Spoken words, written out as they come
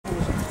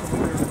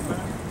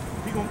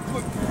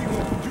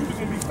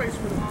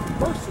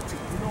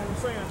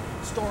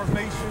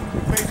starvation,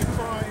 your baby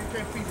crying,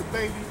 can't feed the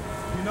baby,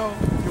 you know,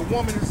 your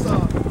woman is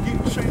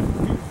getting shamed,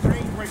 getting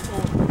drain raped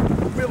or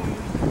millions.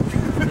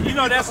 You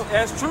know, that's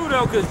true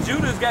though, because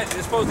Judah's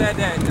is supposed to have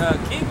that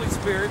kingly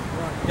spirit.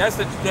 Right. That's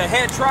the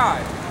head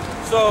tribe.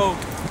 So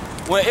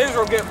when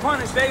Israel get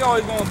punished, they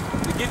always going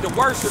to get the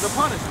worst of the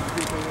punishment.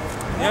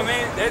 You know what I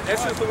mean?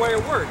 That's just the way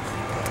it works.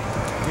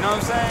 You know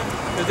what I'm saying?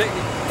 Because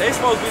they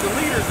supposed to be the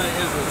leaders of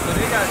Israel, so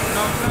they got, you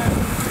know what I'm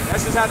saying?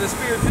 That's just how the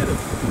spirit did it.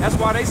 That's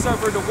why they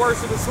suffered the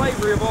worst of the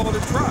slavery of all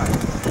the tribes.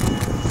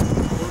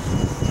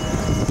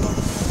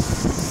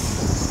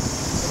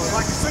 But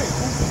like you said,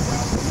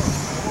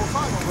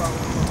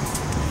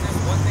 that's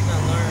one thing I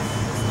learned.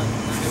 It's like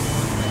not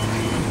everyone's meant to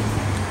be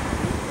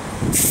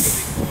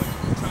born in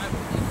the tribe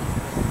of people.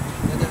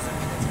 That doesn't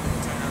mean it's going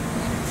to turn out to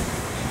be.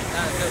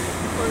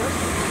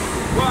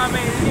 Well, I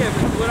mean, yeah,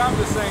 but what I'm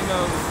just saying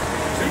though,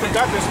 people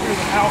got this spirit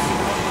of alpha.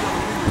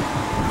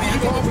 I mean,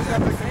 you always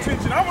have the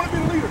contention. I want to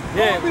be the leader.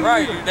 Yeah,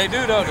 right. Leader. They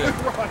do though. He's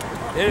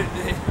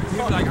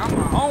like, I'm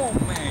a home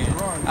man.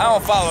 Right. I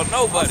don't follow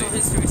nobody. Also,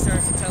 history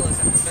starts to tell us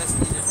that the best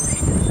leaders were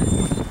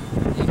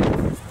people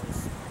that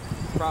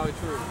probably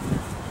true.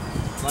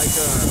 Like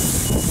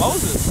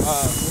Moses,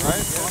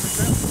 right?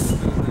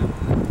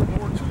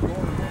 Lord too.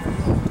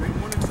 They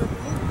wouldn't accept the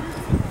Lord.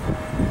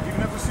 Even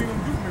after seeing him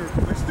do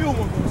miracles, they still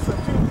won't go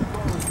accept him.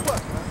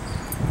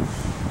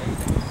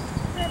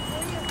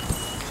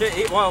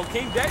 Well,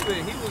 King David,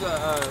 he was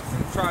from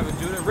the tribe of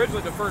Judah.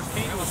 Originally, the first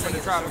king was from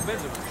the tribe of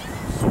Benjamin.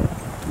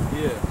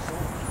 Yeah.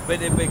 But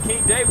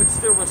King David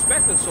still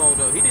respected Saul,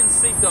 though. He didn't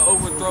seek to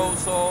overthrow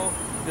Saul.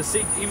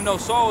 Even though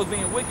Saul was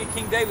being wicked,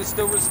 King David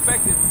still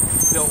respected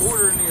the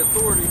order and the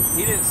authority.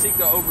 He didn't seek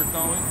to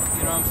overthrow him.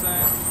 You know what I'm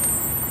saying?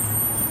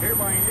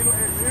 Everybody,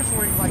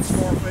 Israel ain't like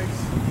Scarface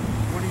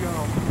when he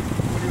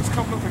was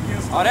coming up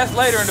against. Oh, that's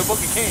later in the Book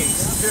of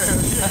Kings. Yeah.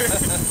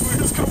 When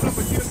he was coming up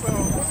against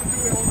what's the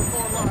dude on the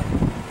far line?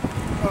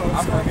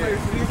 Scarface.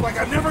 He was like,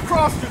 I never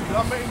crossed you.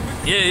 I mean,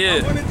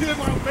 yeah. I went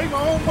and made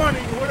my own money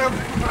or whatever.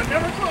 I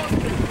never crossed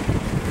you.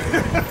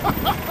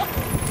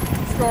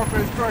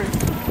 Scarface crazy.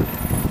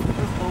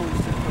 That's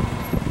bullshit.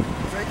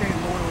 They ain't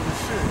loyal to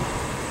shit.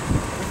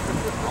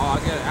 Oh, I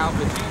got Al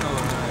Pacino,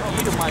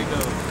 Edomite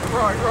though.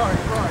 Right.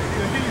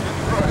 Yeah, he's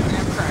right.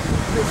 Damn crack.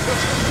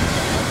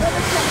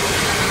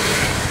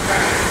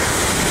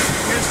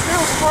 And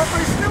still,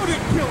 Scarface still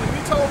didn't kill him.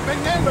 He told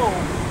Fernando,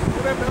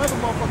 whatever the other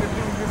motherfucker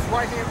do, his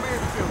right-hand man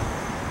to kill him.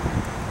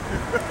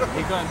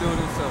 He couldn't do it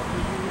himself.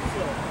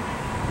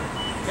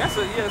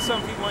 Yeah,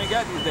 some people ain't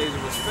got these days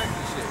of respect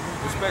and shit.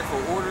 Respect for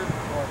order,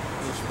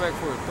 respect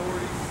for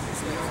authority.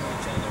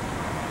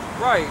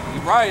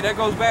 Right. That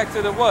goes back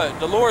to the what?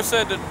 The Lord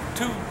said the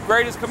two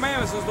greatest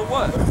commandments is the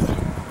what?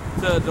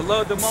 To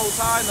love the Most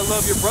High and to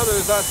love your brother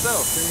as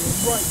thyself.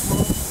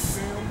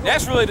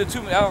 That's really the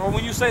two.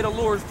 When you say the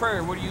Lord's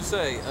Prayer, what do you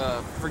say?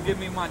 Forgive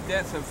me my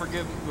debts and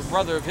forgive the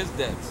brother of his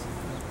debts.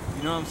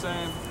 You know what I'm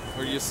saying?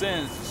 Or your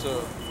sins.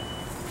 So,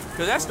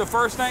 because that's the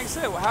first thing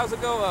said. Well, how's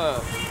it go?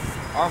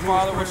 Our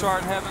Father which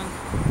art in heaven.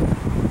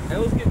 Hey,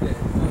 let's get that.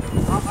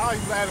 I'll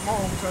even add them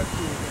on touch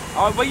to it.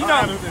 Oh, but you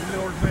know,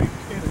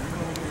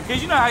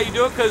 because you know how you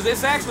do it, because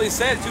it's actually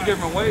said two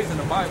different ways in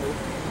the Bible.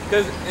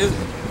 Because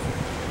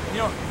you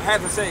don't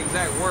have to say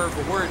exact word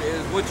for word.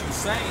 Is what you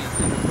saying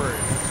in the prayer.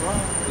 That's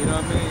right. You know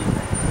what I mean?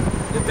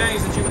 The things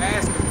that you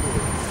asking for.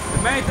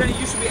 The main thing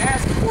you should be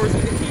asking for is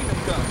that the kingdom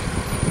come.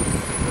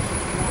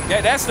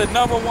 That's the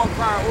 #1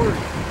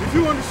 priority. If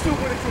you understood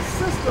what it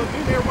consists of,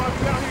 then everybody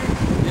be out here.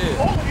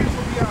 All of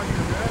Israel be out here,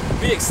 man.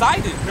 Be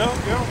excited. Yeah.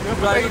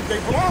 Like, they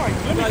blind.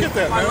 Let me get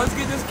that, man. Let's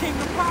get this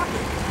kingdom popping.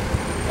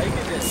 Hey,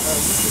 get that.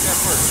 Let's get that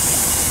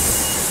first.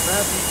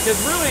 Because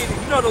really,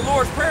 you know, the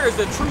Lord's Prayer is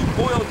the truth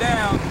boiled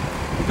down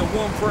into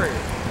one prayer.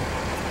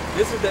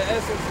 This is the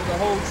essence of the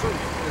whole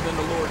truth, is in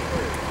the Lord's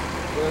Prayer.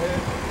 Go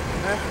ahead.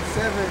 Matthew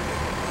 7.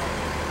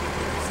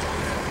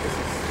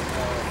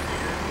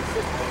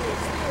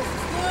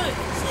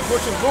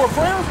 Which is Lord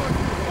Prayer?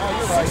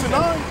 Oh, you're right. 6 and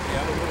 9?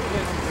 Yeah.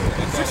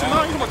 6 and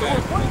 9? You want the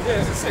Lord Prayer?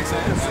 Yeah, it's 6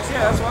 and 9.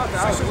 Yeah, that's what I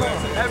thought.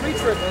 That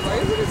retrip, I was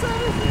like, what is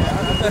that? Yeah,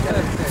 I think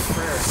that's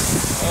prayer.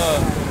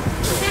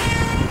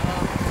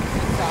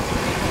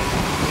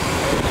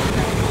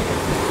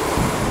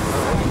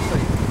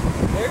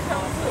 There it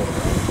comes.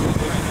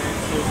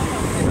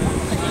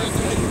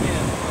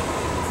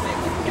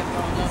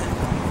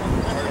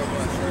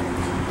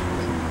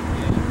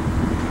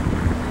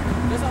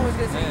 That's always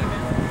good to see you, man.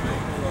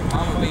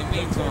 I'm gonna be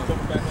mean to him.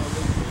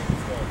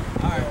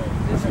 Alright,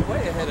 this is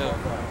way ahead of him.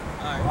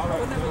 Alright. I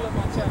would never let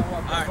my child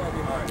walk that far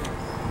behind me.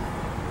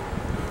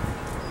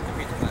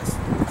 Repeat the class.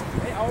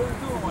 They always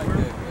do it like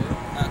that, man.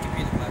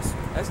 Repeat the class.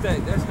 That's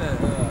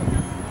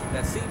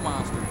that sea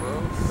monster, bro.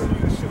 I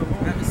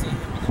haven't seen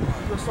him in a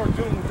while. You're gonna start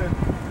dealing with that,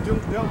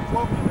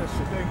 developing that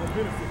shit, they ain't gonna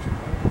benefit you,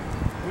 man.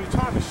 When your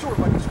time is short,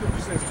 like the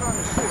scripture says, time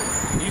is short.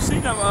 You see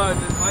them,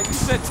 like you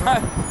said,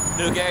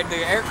 the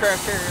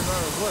aircraft carriers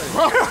on the way.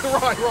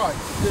 Right.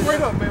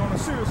 Straight up, man, on a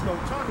serious note,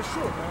 time is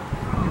short, man.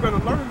 You better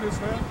learn this,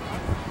 man.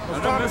 It's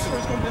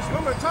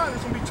gonna be time.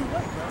 It's gonna be too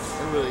late, man.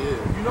 It really is.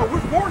 You know,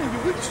 we're warning you.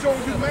 We're showing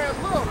you mad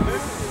love,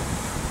 man.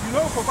 You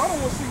know, because I don't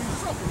want to see you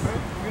suffer, man.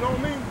 You know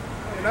what I mean?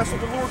 And that's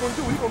what the Lord gonna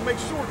do. He's gonna make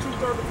sure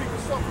 2/3 of people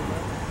suffer,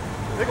 man.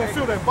 They're gonna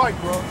feel that bite,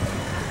 bro.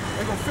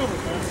 They're gonna feel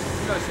it, man.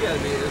 You know, she had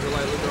to be an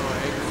Israelite looking on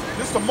her acres.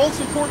 This is the most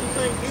important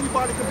thing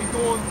anybody can be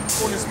doing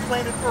on this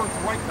planet Earth,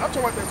 right? I'm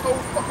talking about this whole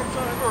fucking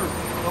giant Earth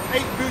of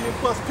 8 billion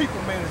plus people,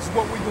 man. Is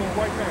what we're doing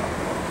right now.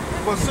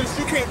 But since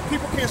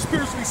people can't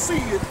spiritually see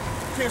it,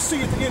 can't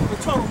see at the end of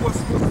the tunnel what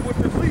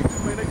they're leading to,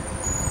 man.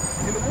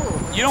 In the world.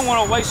 You don't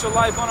want to waste your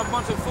life on a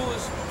bunch of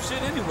foolish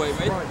shit anyway,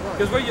 man.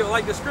 Because where you,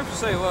 like the scriptures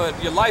say, well,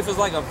 your life is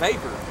like a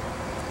vapor.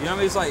 You know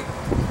what I mean? It's like,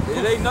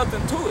 it ain't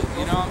nothing to it.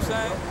 You know what I'm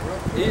saying?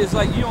 It's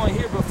like you only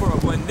here but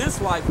in this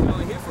life, you're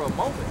only here for a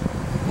moment.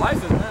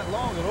 Life is not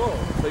long at all.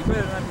 So you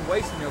better not be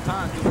wasting your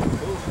time doing some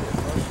bullshit.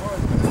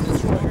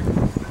 That's right.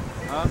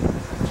 Huh?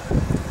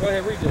 Go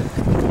ahead, read that.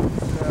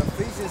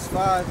 Ephesians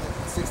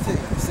 5:16.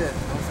 It said,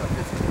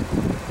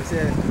 it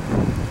said,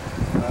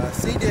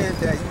 see then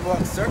that you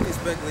walk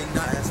circumspectly,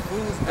 not as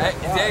fools, but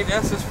wise.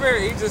 That's the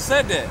spirit. He just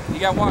said that. You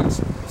got to walk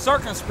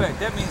circumspect.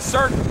 That means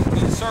circle. It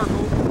means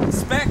circle.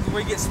 Spec,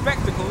 where you get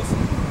spectacles.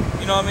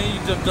 You know what I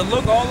mean? To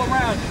look all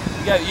around you.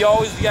 You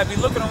got to be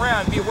looking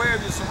around. Be aware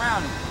of your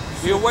surroundings.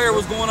 Be aware of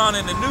what's going on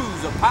in the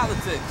news, of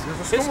politics, there's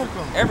a storm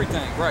coming.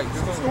 Everything. Right.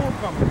 There's a storm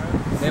coming, man.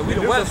 Yeah, we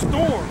the There's weather. a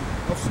storm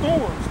of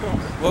storms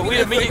coming. Well,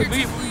 we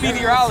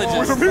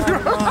meteorologists.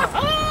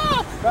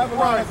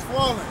 Babylon is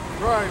falling.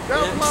 Right.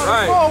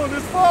 Babylon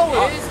is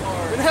falling.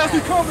 It has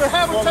become the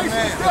habitation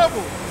of the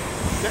devil.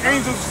 The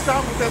angels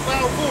stop with that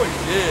loud voice.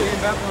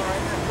 Yeah. Babylon right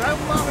now.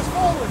 Babylon is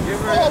falling.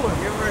 Give her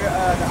the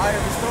eye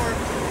of the storm.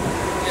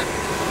 Yeah.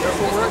 That's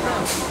where we're at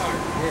now.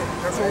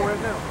 Yeah. That's where we're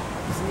at now.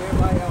 You see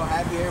everybody all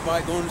happy,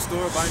 everybody going to the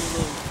store, buying a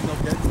little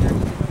death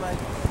jacket. Like,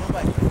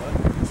 nobody give a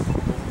fuck.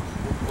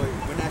 But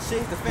when that shit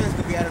hit the fans,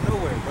 could be out of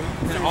nowhere, bro.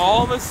 And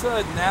all of a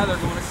sudden, now they're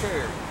going to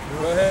share.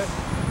 Go ahead.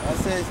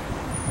 It says,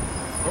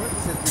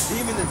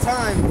 redeeming the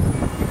time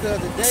because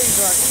the days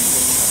are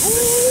evil.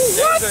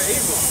 What? Days are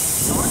evil.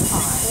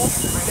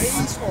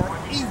 Days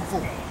are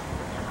evil.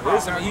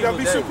 There's some You gotta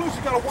evil be days. simple.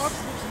 You gotta watch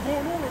what's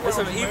going on around There's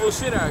some you, evil man.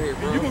 shit out here,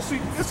 bro. And you gonna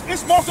see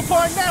it's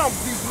multiplying now.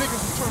 These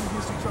niggas are turning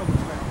against each other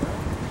now,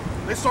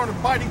 man. They starting to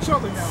bite each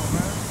other now,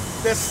 man.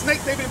 That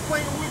snake they've been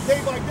playing with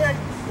day by day,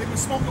 they've been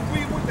smoking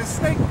weed with, that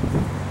snake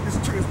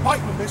is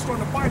biting them. They're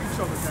starting to bite each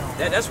other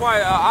now. That's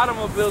why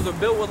automobiles are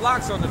built with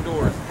locks on the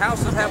doors.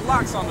 Houses have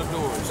locks on the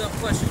doors. So,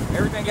 question.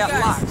 Everything got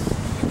locks.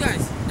 You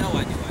guys know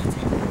I do IT.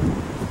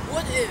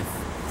 What if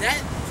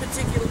that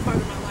particular part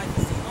of my life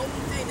is the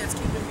only thing that's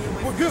keeping me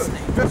away Well, from good. the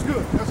snake? That's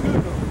good. That's good,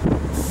 though.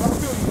 I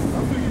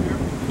feel you there.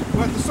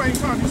 But at the same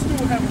time, you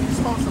still have a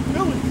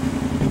responsibility.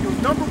 And your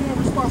number one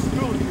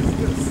responsibility is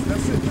this.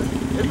 That's it, man.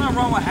 There's nothing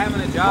wrong with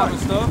having a job and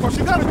stuff. But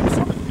you gotta do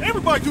something.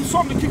 Everybody do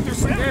something to keep their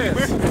sanity,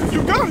 Yes. man.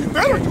 You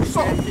better do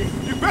something.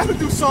 You better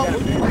do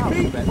something.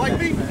 Like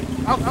me,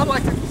 I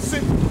like to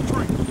sit and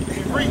drink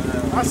and read.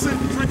 I sit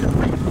and drink and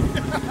read.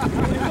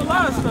 There's a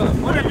lot of stuff.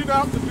 You're not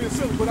out to be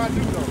silly, but I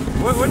do though.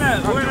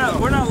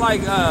 We're not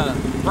like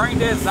brain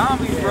dead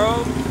zombies,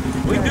 bro.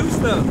 We do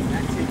stuff.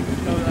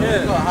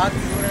 Yeah.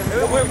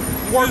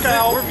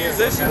 We're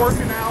musicians.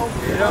 Working out.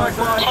 You know what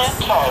I'm saying?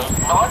 2K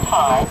North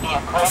High via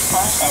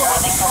Graceland and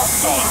Wellington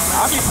State.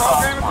 I be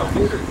programming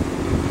computers.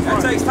 That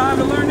takes time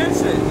to learn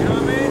this shit. You know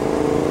what I mean?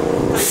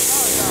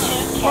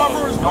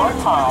 Proverbs 1 North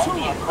High and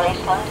via 22.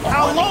 Graceland and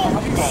How long?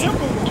 Wellington He's State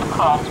simple. to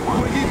Crosswood.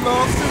 But he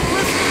loves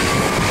simplicity.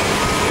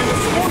 And the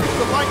story,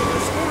 the light of the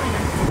story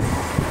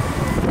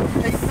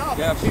hate knowledge.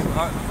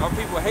 Yeah, our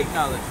people hate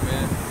knowledge,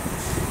 man.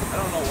 I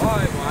don't know why.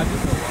 Well, I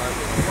just know why.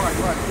 Right.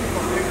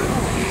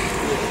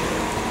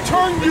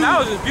 Turn But you.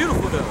 knowledge is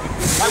beautiful, though.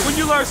 Like when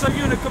you learn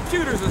something in the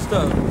computers and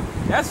stuff.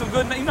 That's some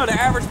good. You know, the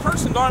average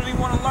person don't even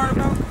want to learn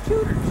about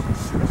computers.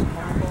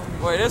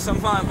 Boy, there's some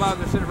fine vibes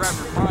that shit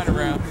wrapping your mind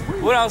around.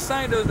 What I was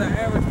saying though is the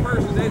average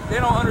person, they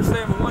don't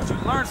understand, but once you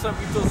learn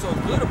something, you feel so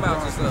good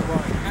about yourself.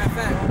 Matter of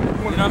fact,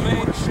 You know what I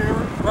mean? Share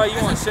it. Right,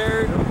 you want to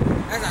share it?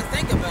 as I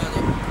think about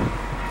it,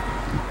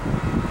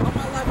 all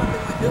my life I've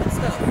been like building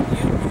stuff.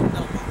 You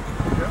know my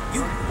life.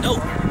 You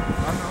know.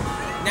 I know.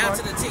 Now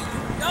to the T.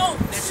 You know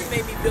that you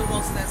made me build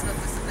most of that stuff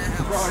that's in that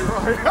house.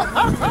 Right.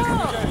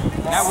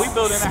 Now we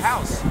building a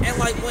house. And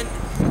like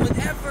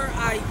whenever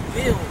I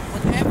build,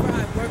 whenever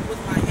I work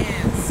with my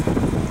hands,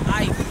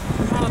 I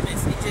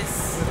promise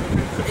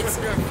it's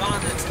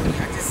nirvana to me.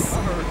 I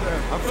heard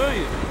that. I feel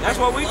you. That's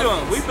what we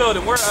doing. We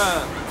building.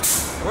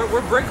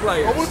 We're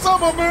bricklayers. Oh, what's up,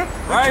 my man?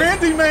 Right.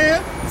 Candy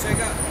man. Check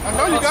out. I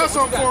know you got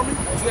something for me.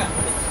 What you got?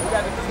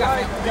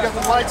 You got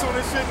the lights on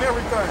this shit and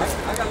everything.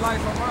 I got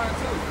lights on mine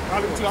too. I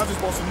do too. I just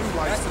bought some new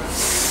lights.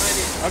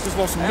 I just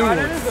bought some Hey, new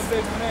that ones. is a big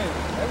one, ain't it?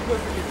 That's good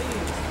for your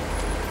knees.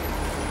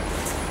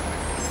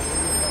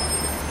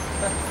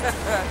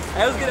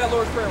 Hey, let's get that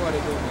Lord's Prayer while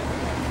they're doing that.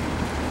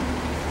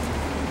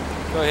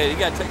 Go ahead, you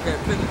gotta take care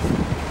of business.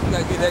 You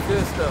gotta get that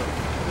good stuff.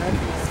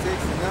 Matthew 6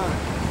 and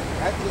 9.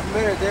 After this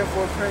manner,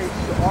 therefore pray ye,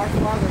 our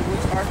Father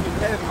which art in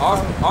heaven.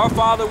 Our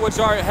Father which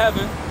art in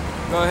heaven,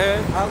 Go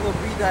ahead. Hallowed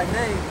be thy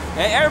name.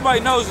 And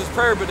everybody knows this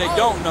prayer, but they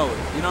don't know it.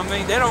 You know what I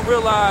mean? They don't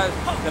realize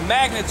the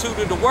magnitude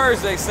of the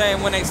words they say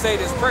when they say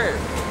this prayer.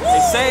 They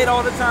say it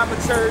all the time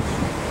at church.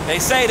 They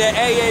say it at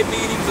AA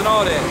meetings and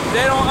all that.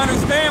 They don't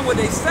understand what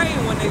they're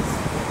saying when they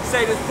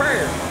say this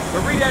prayer.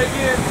 But read that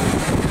again.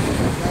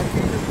 Thy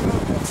kingdom come.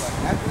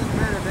 After this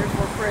manner,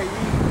 therefore pray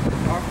ye,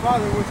 our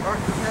Father which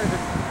art in heaven,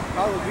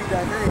 hallowed be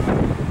thy name.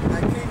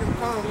 Thy kingdom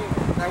come,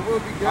 thy will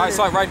be done. All right,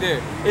 so right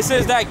there. It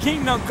says thy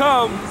kingdom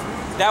come,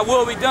 that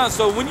will be done.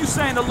 So when you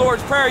saying the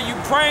Lord's Prayer, you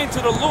praying to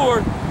the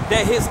Lord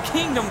that his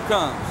kingdom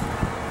comes.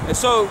 And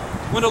so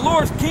when the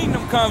Lord's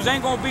kingdom comes,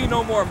 ain't gonna be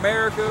no more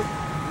America,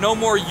 no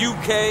more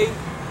UK.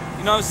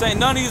 You know what I'm saying?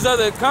 None of these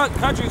other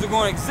countries are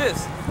gonna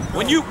exist.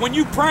 When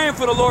you praying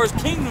for the Lord's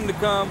kingdom to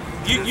come,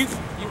 you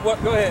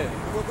what? Go ahead.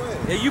 Well, go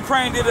ahead. Yeah, you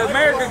praying that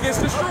America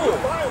gets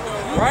destroyed,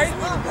 right?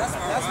 That's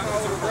my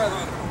older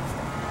brother.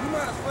 You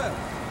might as well.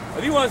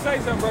 If you want to say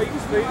something, bro, you can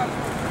speak.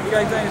 You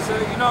got anything to say?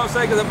 You know what I'm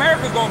saying? Because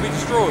America's gonna be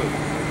destroyed.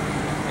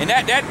 And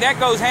that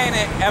goes hand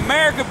in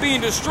America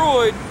being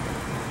destroyed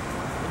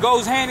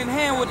goes hand in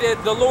hand with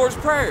the Lord's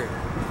Prayer.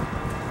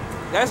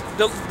 That's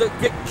the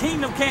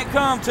kingdom can't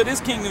come till this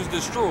kingdom's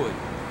destroyed.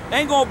 There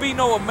ain't gonna be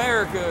no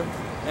America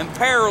in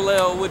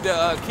parallel with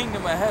the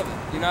kingdom of heaven.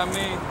 You know what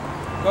I mean?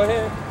 Go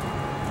ahead.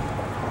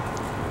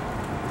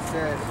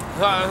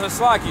 It's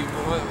like you.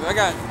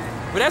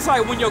 But that's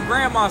like when your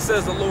grandma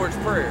says the Lord's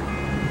Prayer.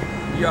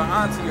 Your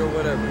auntie or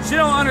whatever. She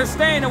don't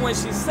understand it when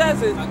she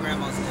says it. My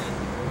grandma's dead.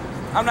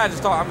 I'm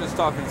just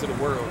talking to the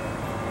world.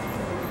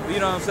 You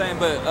know what I'm saying?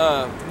 But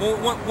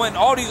when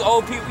all these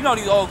old people, you know,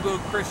 these old good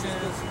Christians,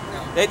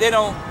 they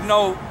don't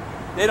know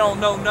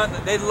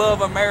nothing. They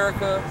love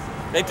America.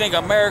 They think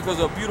America's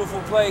a beautiful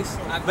place.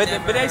 But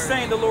they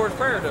saying the Lord's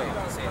Prayer though.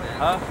 Say that.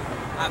 Huh?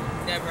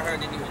 I've never heard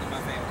anyone in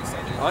my family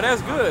say that. Oh,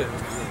 that's good.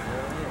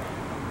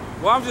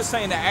 Well, I'm just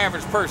saying the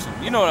average person.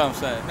 You know what I'm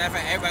saying? Matter of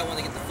fact, everybody want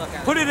to get the fuck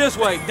out. Put it this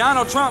way: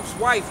 Donald Trump's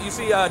wife. You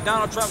see,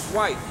 Donald Trump's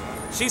wife.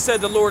 She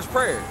said the Lord's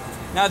Prayer.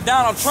 Now,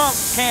 Donald Trump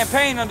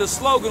campaigned under the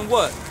slogan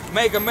what?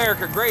 Make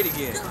America great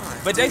again.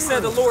 But they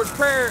said the Lord's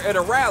Prayer at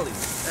a rally.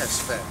 That's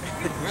fat.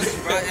 Really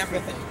brought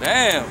everything.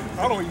 Damn.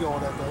 I don't eat all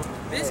that though.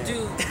 This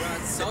dude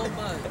brought so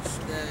much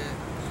that.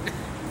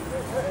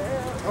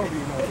 I don't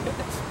eat all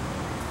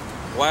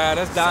that. Wow,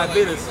 that's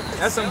diabetes.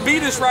 That's some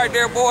beatus right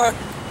there, boy.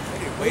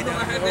 Wait,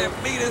 I had that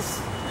beatus.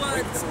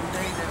 What?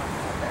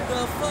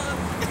 The fuck?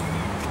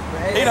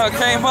 He done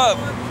came up.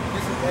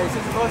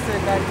 Since the Lord said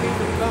thy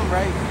kingdom come,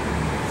 right?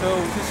 So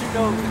since you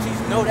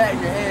know that in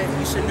your head,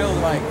 you should know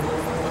like,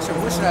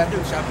 what should I do?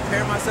 Should I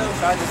prepare myself?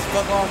 Should I just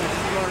fuck off and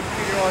just be on the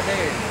computer all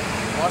day and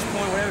watch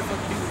porn, whatever the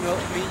fuck you do? You know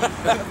me?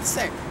 I'm just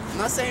saying. I'm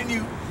not saying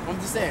you. I'm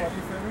just saying.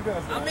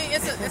 I mean,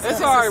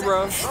 It's alright,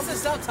 bro. It's a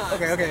sometimes.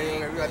 Okay.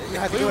 You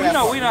have to do We that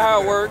know part.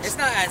 how it works. It's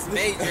not as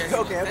major.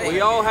 As Okay.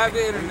 We all have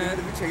the internet.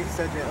 Let me change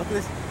the subject. Okay,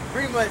 listen.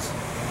 Pretty much,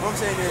 what I'm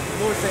saying is, the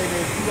Lord saying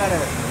is, you gotta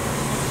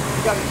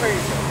pray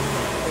yourself.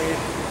 And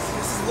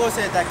since the Lord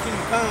said that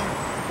kingdom come,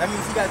 that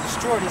means he gotta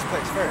destroy this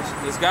place first.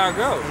 It's gotta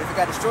go. And if it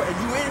got destroyed, and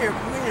you in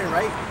here,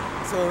 right?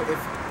 So if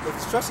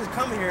destruction's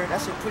coming here,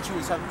 that should put you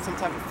in some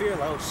type of fear,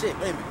 like, oh shit,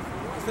 wait a minute,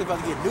 this place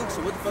about to get nuked,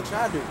 so what the fuck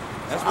should I do?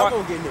 That's I'm why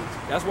gonna get nuked.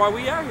 That's why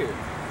we out here.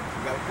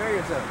 You gotta prepare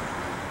yourself.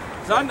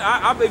 So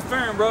I be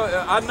fearing, bro.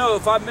 I know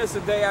if I miss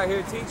a day out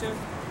here teaching,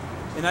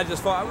 and I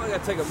just fall, I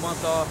gotta take a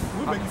month off.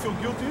 Would make you feel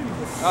guilty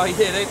anyway. Oh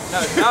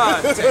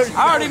yeah,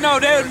 I already know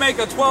they would make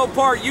a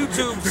 12-part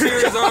YouTube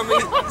series on me.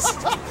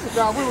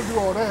 Nah, we would do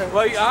all that.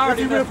 Well, I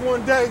already if you know. miss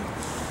one day,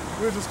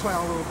 we'll just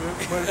clown a little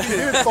bit. But if you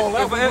did fall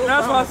out,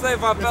 That's why I say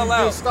if I fell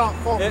out.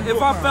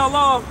 If I fell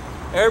off,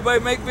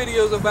 everybody make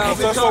videos about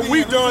me. So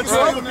we done to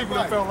Right. other people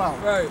that fell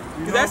out. Right.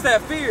 Because that's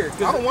that fear.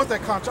 I don't want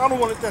that content. I don't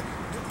want it that.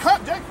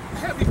 That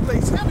heavy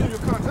place, heavy in your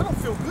content. I don't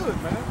feel good,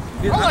 man.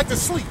 Yeah, I like to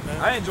sleep, man.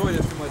 I enjoy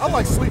this too much. I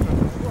like sleeping,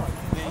 man.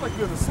 I like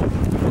good to sleep.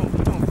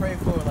 You don't pray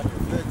for like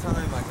a good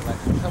time, like a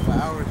couple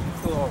hours, you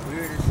feel all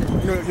weird and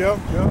shit. Yep.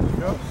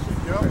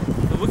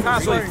 We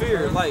constantly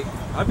fear. Like,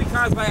 I be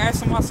constantly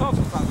asking myself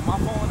sometimes, am I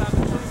falling out of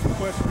the tree?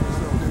 Question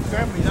yourself.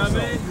 Examining You know what I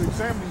yourself. mean? You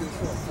examining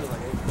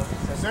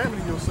yourself.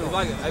 Examining yourself.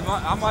 Like,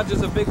 am I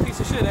just a big piece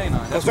of shit, ain't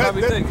I? That's what I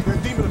be thinking.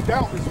 That demon of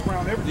doubt is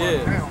around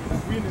everybody Yeah. now.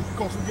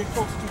 Because we get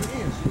closer to the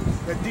end.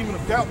 That demon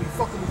of doubt be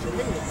fucking with your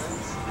head, man.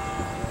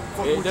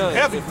 Fucking It with you does.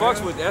 heavy, It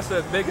fucks man. with, that's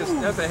the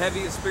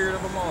heaviest spirit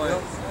of them all.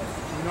 Yep.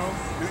 You know,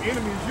 the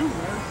enemy is you,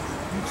 man.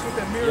 You put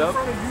that mirror in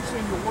front of you, you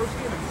seeing your worst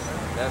enemy,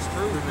 man. That's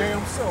true. Your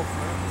damn self,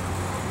 man.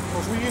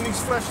 Because we in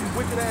these fleshy,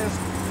 wicked ass,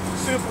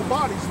 sinful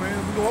bodies, man.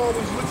 We gonna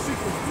always seek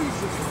for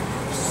peace.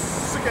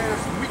 Sick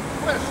ass, weak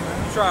flesh, man.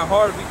 You try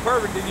hard to be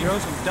perfect, then you do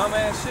some dumb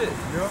ass shit.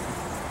 Yep.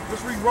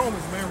 Let's read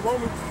Romans, man.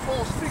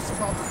 Paul speaks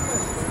about the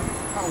flesh, man.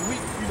 How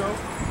weak,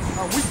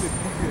 how weak we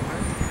get,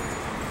 man.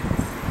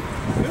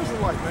 He's an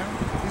Israelite, man.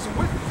 He's a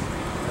witness.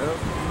 Yep.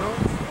 You know?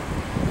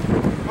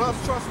 But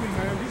trust me,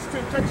 man. These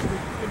temptations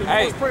in the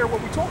Lord's Prayer, what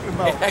we talking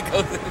about. That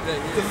goes into that,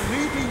 yeah. To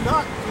lead me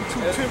not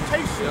into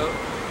temptation. Yep.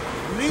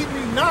 Lead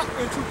me not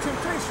into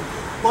temptation,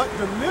 but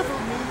deliver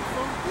me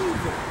from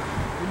evil.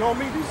 You know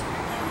what I mean?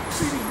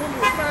 see these women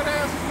with fat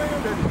asses,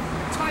 man, that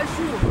entice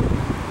you.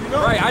 You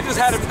know? Right, I just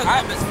had a.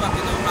 Columbus,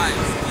 fucking Ohio.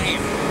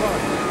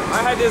 I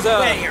had this.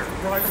 Where?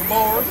 Right, the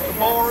bars and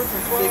clubs.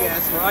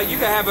 Like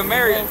you can have a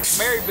married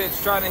bitch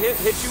trying to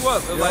hit you up.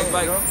 Like,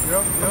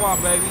 come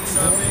on, baby. You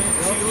know what I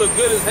mean? She look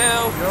good as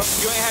hell.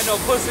 You ain't had no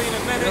pussy in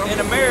a minute.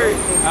 And a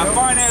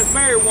fine-ass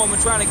married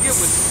woman trying to get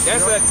with you.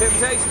 That's that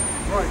temptation.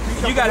 Right.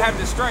 You gotta have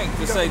the strength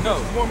to say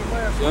no. This woman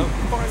last week,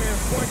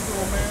 finance point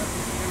girl, man.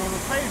 And on the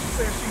page,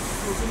 she said she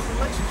was in a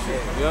relationship.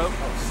 Yep.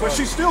 But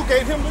she still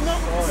gave him the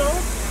number, you know?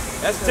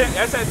 That's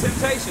that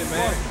temptation,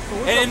 man.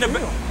 And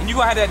you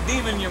gonna have that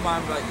demon in your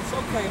mind, like it's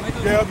okay, man.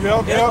 I was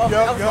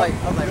like,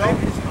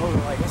 maybe it's over.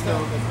 Like,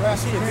 so the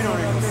grass should have been on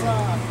it.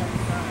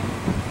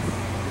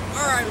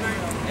 All right,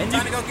 man. And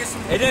Time to go get some.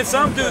 And then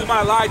some dudes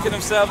might lie to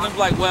themselves and be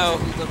like, well,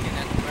 Looking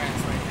at the grass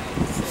right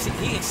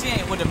now. she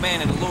ain't with the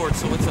man of the Lord,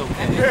 so it's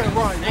okay. Yeah,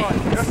 right.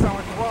 That sounds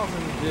like the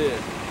Rosin. Yeah.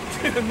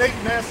 The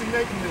nasty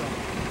Nathan Hill.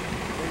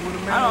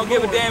 I don't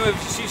give a damn if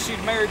she's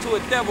married to a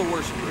devil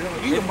worshiper.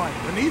 An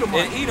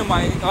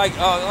Edomite.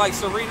 Like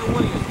Serena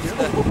Williams.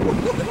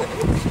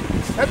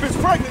 That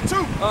bitch pregnant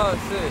too. Oh,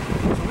 shit.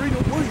 Serena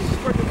Williams is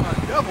pregnant by a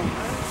devil,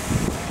 man.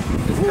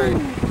 It's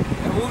crazy.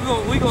 And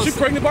we gonna She's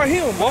pregnant by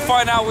him. We'll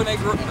find out when they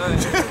grow.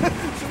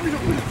 Serena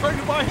Williams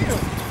pregnant by him.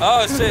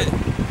 Oh, shit.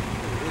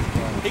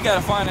 He got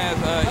a fine ass.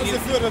 How does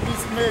it feel to be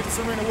married to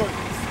Serena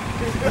Williams?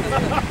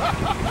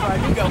 Right,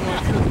 you got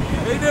one too.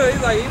 He do. He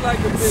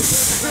like the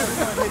bitch.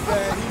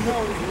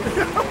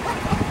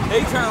 He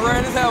turned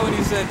red as hell when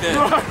he said that.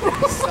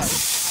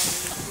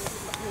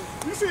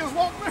 You see his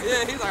walk, man?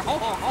 Yeah, he's like, ho.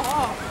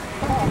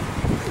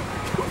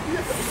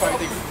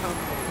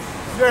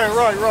 Yeah,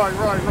 right.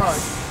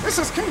 This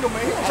is kingdom,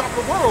 man. He on top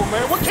of the world,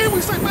 man. What can we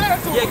say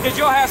bad to him? Yeah, because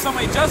you'll have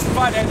somebody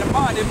justify that in their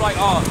mind. They'll be like,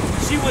 oh,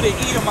 she would have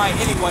Edomite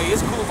anyway.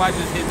 It's cool if I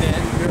just did that.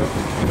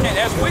 You can't.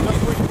 That's wicked.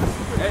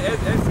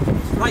 That's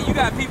like you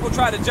got people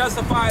try to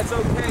justify it's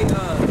okay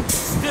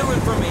stealing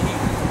from a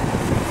heathen.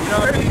 You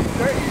know what I mean?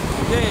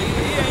 Yeah,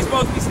 he ain't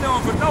supposed to be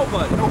stealing from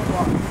nobody.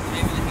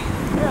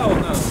 Hell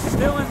no.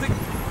 Stealing's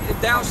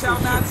thou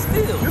shalt not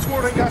steal. This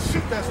world ain't got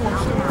shit that's worth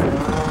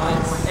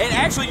stealing. And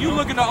actually, you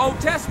look in the Old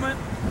Testament,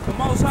 the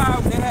Most High,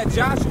 they had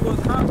Joshua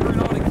conquering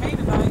all the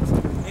Canaanites,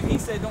 and he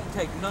said, don't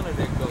take none of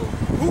their gold.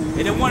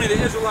 And then one of the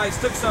Israelites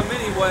took some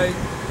anyway,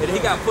 and he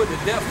got put to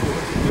death for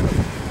it.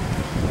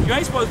 You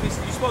ain't supposed to be,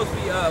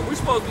 we're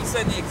supposed to be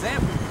setting the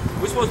example.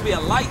 We're supposed to be a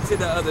light to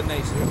the other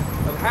nations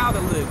of how to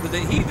live. Because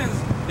the heathens,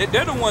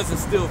 they're the ones that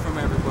steal from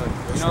everybody.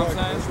 You know what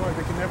I'm saying? That's right.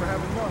 They can never have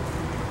enough.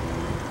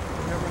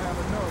 They never have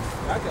enough.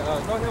 I can,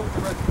 go ahead with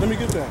the rest. Let me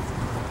get that.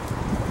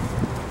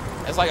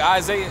 It's like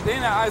Isaiah. Then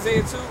in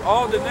Isaiah 2,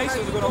 all the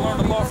nations are going to learn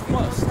the law from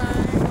us.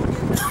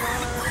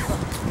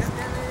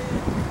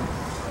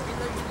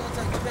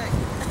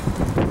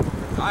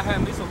 I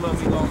had me some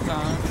lovely long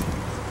time.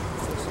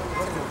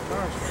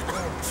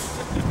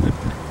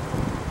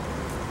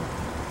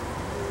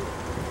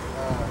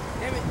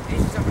 Damn it,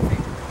 Asians are my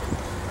favorite.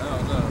 I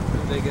don't know.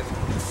 They get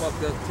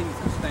fucked up teeth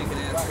and stinking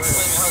ass breath.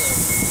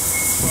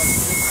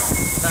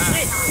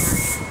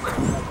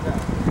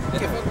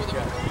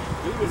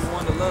 You was the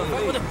one to love me.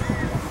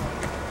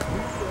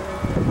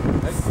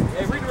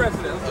 Hey, read the rest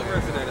of that. Let's get the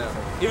rest of that out.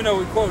 Even though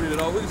we quoted it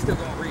all, we still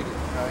gonna read it.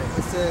 Alright,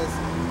 it says,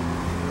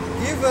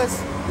 give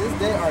us this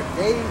day our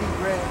daily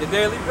bread. The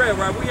daily bread,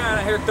 right? We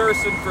out here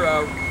thirsting for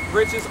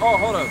riches. Oh,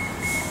 hold up.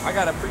 I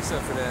got a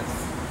precept for that.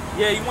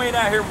 Yeah, you ain't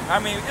out here. I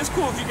mean, it's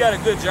cool if you got a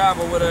good job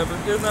or whatever.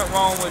 There's nothing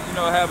wrong with,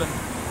 having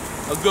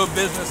a good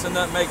business and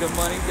not making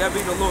money. That'd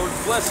be the Lord's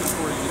blessing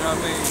for you, you know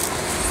what I mean?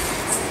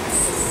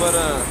 But,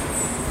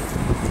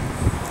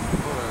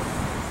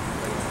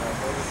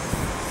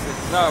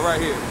 no,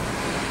 right here.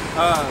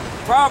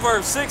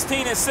 Proverbs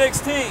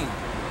 16:16.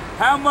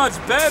 How much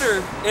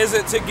better is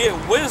it to get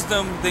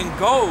wisdom than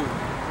gold,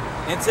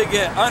 and to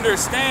get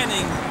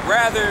understanding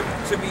rather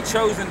to be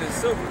chosen than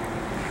silver?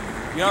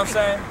 You know what I'm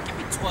saying? Give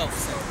me 12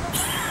 cents.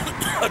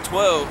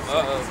 12.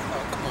 Oh,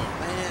 come on,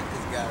 man.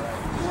 This guy right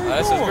here.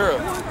 That's his girl.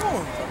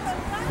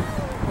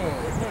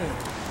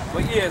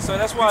 But yeah, so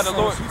that's why the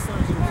Lord,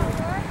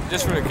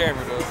 just for the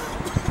camera though,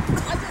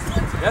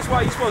 that's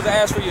why you're supposed to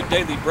ask for your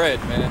daily bread,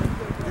 man.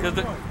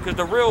 Because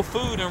the real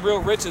food and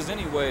real riches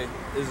anyway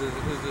is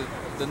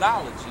the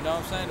knowledge, you know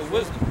what I'm saying? The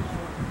wisdom.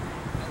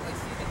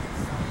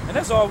 And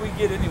that's all we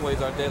get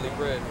anyways, our daily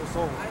bread. It's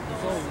over.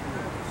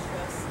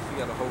 We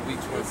got a whole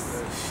week's worth of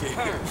that. Shit.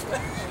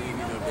 She ain't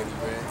need no daily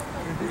bread.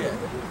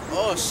 Yeah.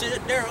 Oh,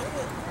 shit, Daryl.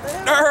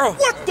 Daryl!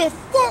 What the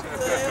fuck?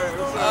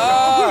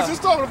 We was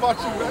just talking about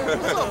you, man.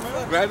 What's up,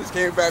 man? Man, I just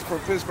came back from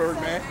Pittsburgh,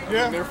 man.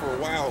 Yeah. Been there for a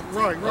while.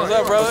 Right. What's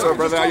up, brother? What's up,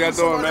 brother? How y'all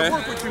doing, man?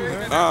 Work with you,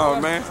 man. Oh,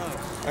 man.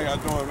 How y'all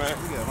doing, man?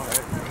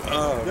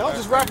 Y'all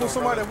just rapping with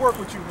somebody that work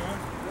with you, man.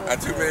 I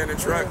took me in the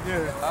truck.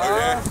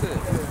 Yeah.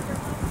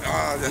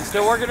 You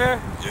still working there?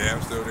 Yeah,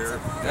 I'm still there.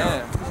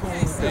 Yeah.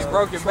 You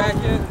broke your back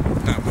yet?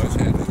 Not much.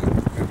 I had to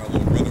met my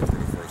little brother for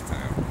the first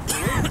time.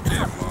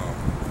 Yeah,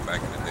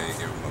 back in the day,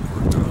 gave him a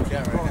work done.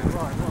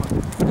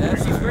 Yeah,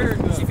 she's very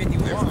good. She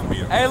 51. They was gonna meet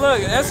him Hey,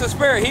 look, that's the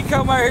spirit. He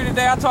come out here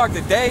today. I talked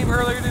to Dave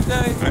earlier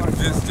today. I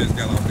just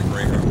got off the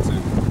Greyhound too.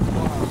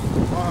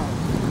 Wow.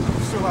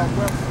 Still out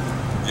west.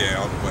 Yeah,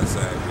 on the west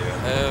side. Yeah.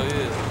 Hell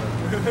yeah.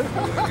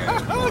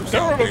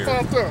 Terrible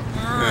popped up.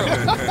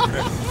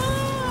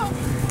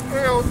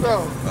 Hell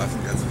no. I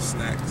got some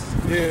snacks.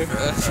 Yeah.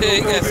 Shit,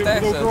 he got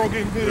stacks Little girl up.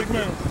 getting big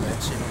now.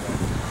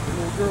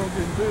 Little girl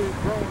getting big,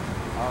 bro.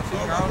 Oh, she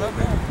grown up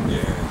now.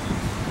 Yeah.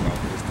 About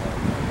this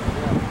time.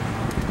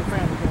 The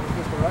family going to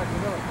just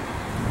acting up.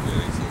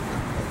 Yeah, so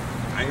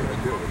I ain't even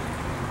deal with it.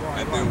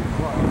 I do.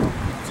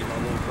 See my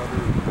little brother.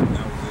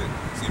 That was it.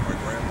 See my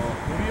grandma.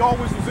 He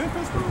always was in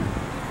Pittsburgh.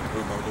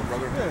 With my little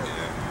brother. Yeah.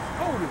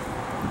 How old is he?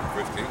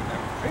 15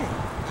 now.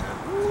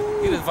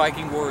 He was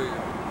Viking warrior.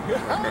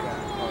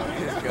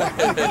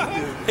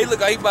 He look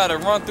like he about to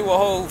run through a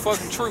whole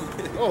fucking troop.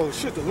 Oh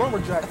shit, the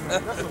lumberjack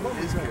man. That's a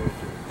lumberjack.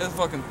 That's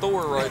fucking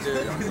Thor right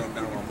there. Y'all come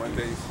down on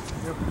Mondays?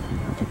 Yep.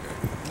 Okay.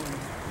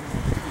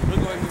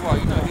 Look like he walk.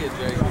 You know he a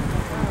Jay.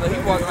 Like he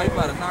walk like he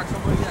about to knock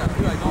somebody out.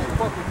 He like, don't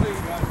fuck with me.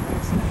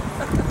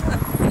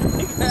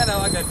 He got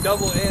out like a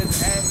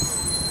double-edged axe.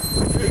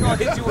 He gonna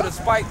hit you with a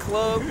spike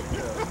club.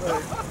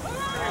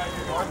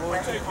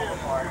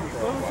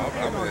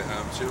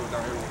 I'm chill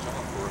down here with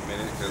y'all for a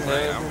minute because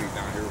I'll be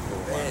down here for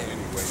a while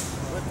anyway.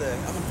 What the?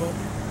 I'm a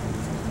bummer.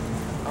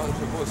 Oh,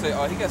 your boy say,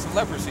 oh, he got some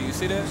leprosy. You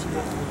see that?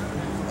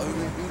 Oh,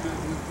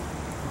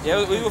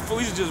 Yeah, we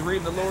was just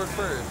reading the Lord's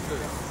Prayer.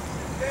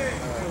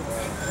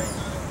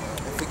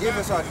 forgive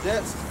us our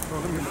debts,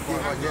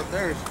 forgive our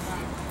debtors,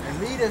 and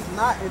lead us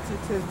not into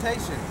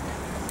temptation,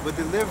 but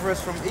deliver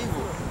us from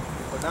evil.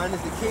 For thine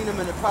is the kingdom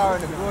and the power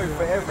and the glory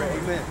forever.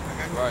 Amen.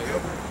 Right.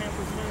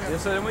 Yeah,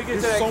 so then we get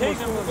to There's that so much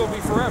kingdom, it's gonna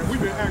be forever. We've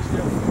been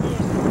actually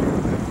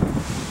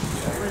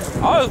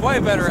Oh, it's way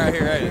better out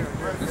here, ain't it?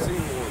 The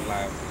seafood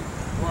live.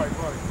 right.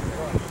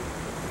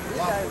 This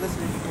guy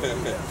listening to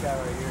this guy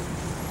right here.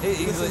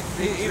 He's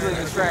easily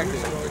distracted.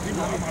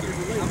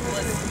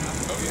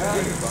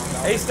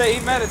 I He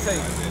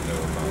meditates.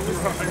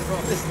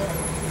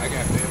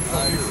 got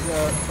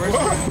that. First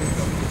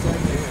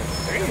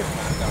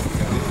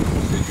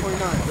 29.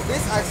 But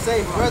this I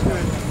say,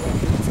 brethren,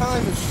 the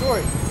time is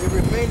short. It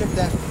remaineth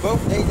that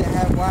both they that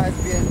have wives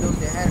be as those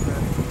that have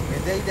none,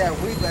 and they that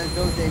weep as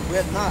those they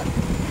weep not,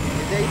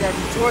 and they that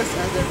rejoice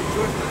as they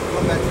rejoice not. Go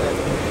back to that.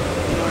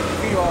 You know, if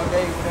you read all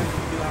day, whatever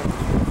you do,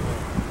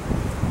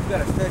 you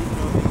gotta study, you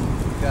know what I mean?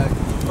 You gotta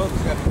focus,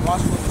 you gotta be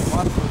watchful and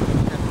watchful. You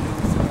have to know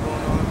what's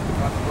going on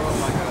throughout the world,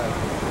 like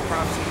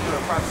prophecy, you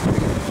know, prophecy.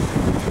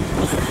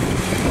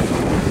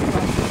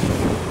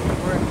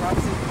 Word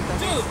prophecy.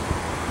 Dude,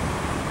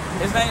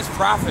 his name's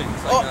Prophet.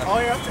 It's like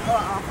I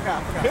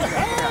forgot.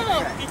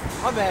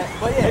 My bad.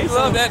 But yeah, he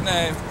love that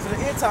name. So the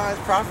end times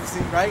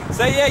prophecy, right?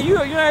 Say, yeah,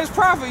 your name's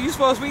Prophet. You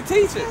supposed to be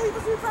teaching.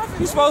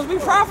 You supposed to be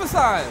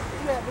prophesying.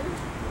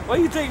 What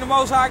do you think the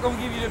Most High gonna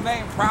give you the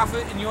name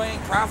Prophet and you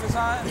ain't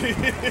prophesying? You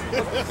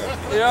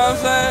know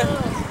what I'm saying?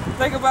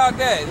 Think about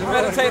that.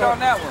 Meditate on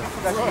that one.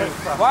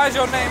 Why is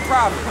your name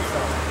Prophet?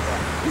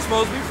 You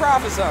supposed to be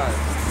prophesying.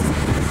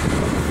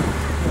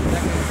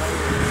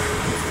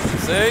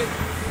 See?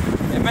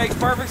 It makes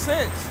perfect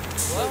sense.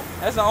 Well,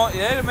 That's the only,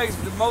 it makes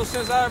the most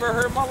sense I ever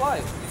heard in my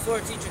life. before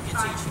a teacher can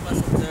teach, you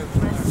must observe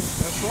and learn.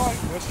 That's right.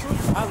 That's true.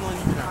 How long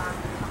you been out?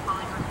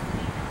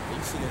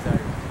 You see this out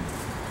here?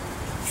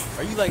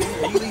 Are you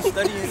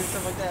studying and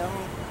stuff like that at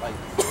home? Like,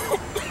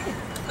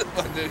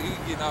 Dude, you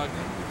getting all As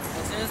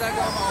soon as I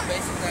go home,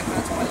 basically I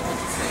contemplate what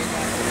you say.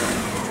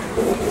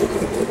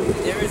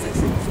 There is a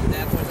truth.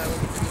 Therefore, I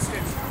look into the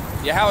scripture.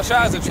 Yeah, how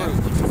shy is the truth?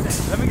 What you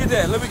say. Let me get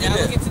that. Let me get Now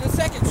that. look into the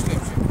second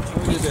scripture.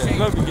 Let me get that.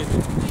 Let me get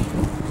that.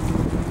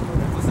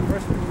 what's the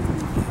first one?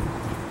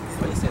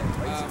 What you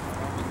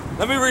said?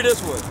 Let me read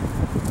this one.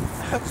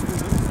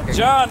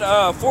 John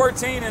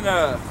 14 and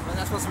I'm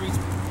not supposed to read.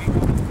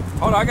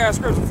 hold on, I got a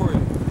scripture for you.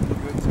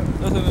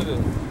 Listen to this.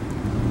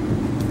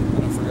 I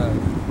done forgot.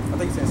 I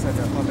think you said such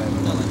a my bad.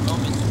 No, like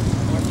Romans.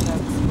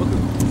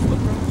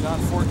 John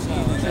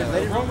 14.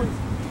 Translated Romans?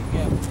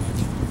 Yeah.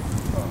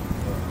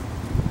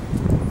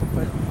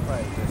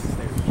 Right, just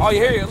stay with Oh, you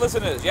hear it?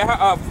 Listen to this.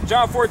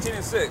 John 14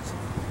 and 6.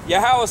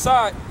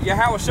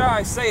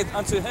 Yahushai saith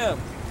unto him,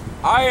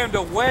 I am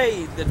the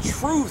way, the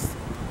truth,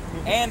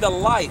 and the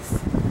life.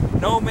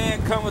 No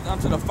man cometh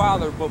unto the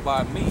Father but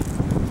by me.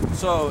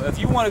 So if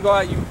you want to go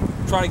out, you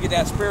try to get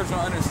that spiritual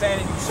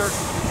understanding, you search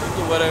for the truth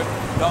or whatever,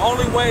 the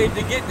only way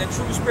to get the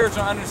true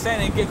spiritual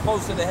understanding and get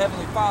close to the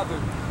Heavenly Father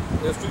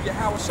is through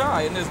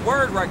Yahushai. And this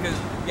word right here,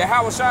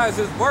 Yahushai is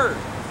his word.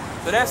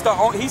 So that's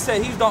he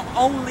said he's the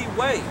only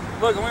way.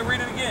 Look, let me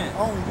read it again.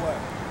 Only way.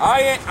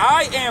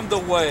 I am the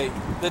way,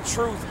 the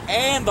truth,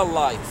 and the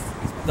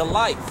life. The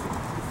life.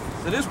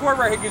 So this word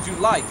right here gives you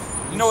life.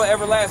 You know what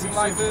everlasting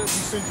life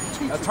is?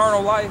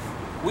 Eternal life.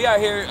 We out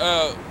here,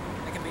 That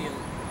can be a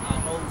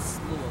whole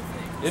slew of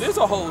things. it is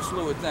a whole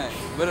slew of things.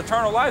 But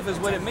eternal life is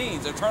what it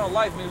means. Eternal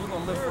life means we're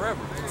going to live forever.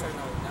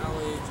 Eternal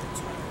knowledge,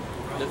 eternal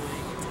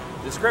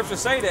growing. The scriptures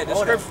say that. The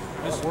scripture,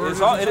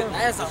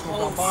 That's a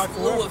whole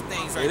slew of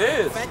things. Right It there.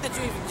 is. The fact that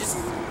you even just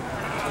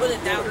put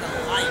it down to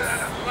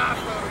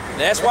life.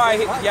 That's why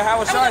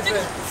Yahweh Shai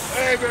said.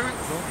 Hey, baby.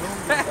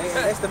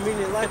 Hey, that's the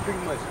meaning of life pretty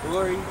much.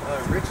 Glory,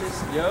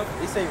 riches. Yep.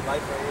 This ain't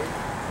life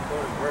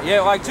right here.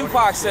 Yeah, like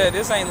Tupac said,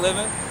 this ain't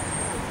living.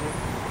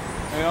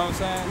 You know what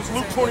I'm saying? It's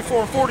Luke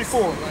 24 and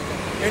 44.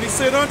 And he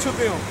said unto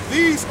them,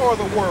 these are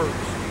the words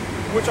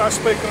which I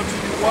spake unto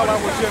you while I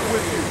was yet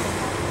with you,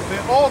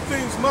 that all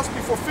things must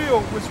be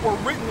fulfilled which were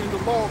written in the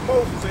law of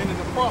Moses and in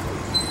the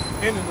prophets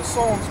and in the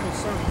Psalms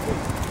concerning me.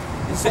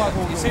 You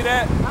see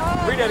that?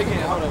 Read that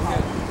again. Hold on.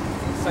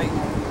 Satan.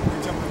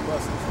 They're jumping in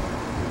buses.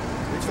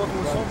 They're talking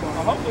with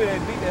somebody. Hopefully they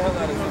beat the hell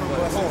out of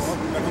somebody.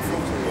 Like the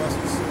films and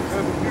buses.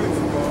 They're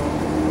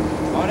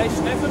beautiful. Are they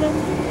sniffing them?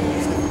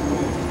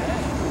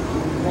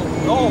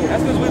 Oh,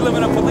 that's because we live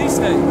in a police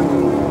state.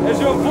 That's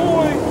your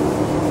boy.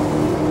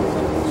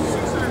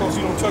 Because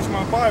you don't touch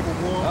my Bible,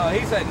 boy.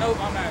 He said, nope,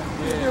 I'm not.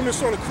 Yeah. Him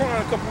started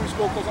crying a couple weeks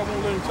ago because I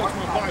won't let him touch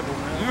my Bible,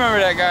 man. You remember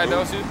that guy,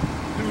 don't you?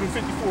 Dude in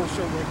 54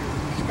 show right here.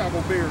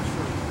 Chicago Bears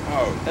shirt.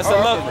 Oh, That's the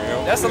love.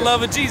 That's the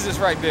love of Jesus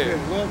right there.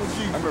 Yeah, love of I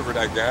Jesus. remember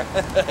that guy.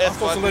 I'm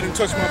supposed to let him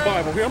touch my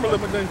Bible. Here, I'm gonna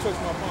let him touch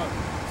my Bible.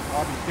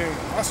 I'll be damned.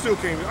 I still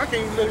can't. I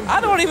can't even let him. I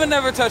don't even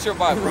never touch your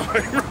Bible.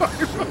 Right.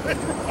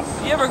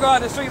 You ever go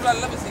out the street like,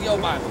 let me see your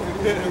Bible?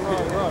 Yeah,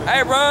 right.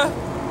 Hey, bruh,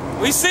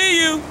 we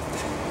see you.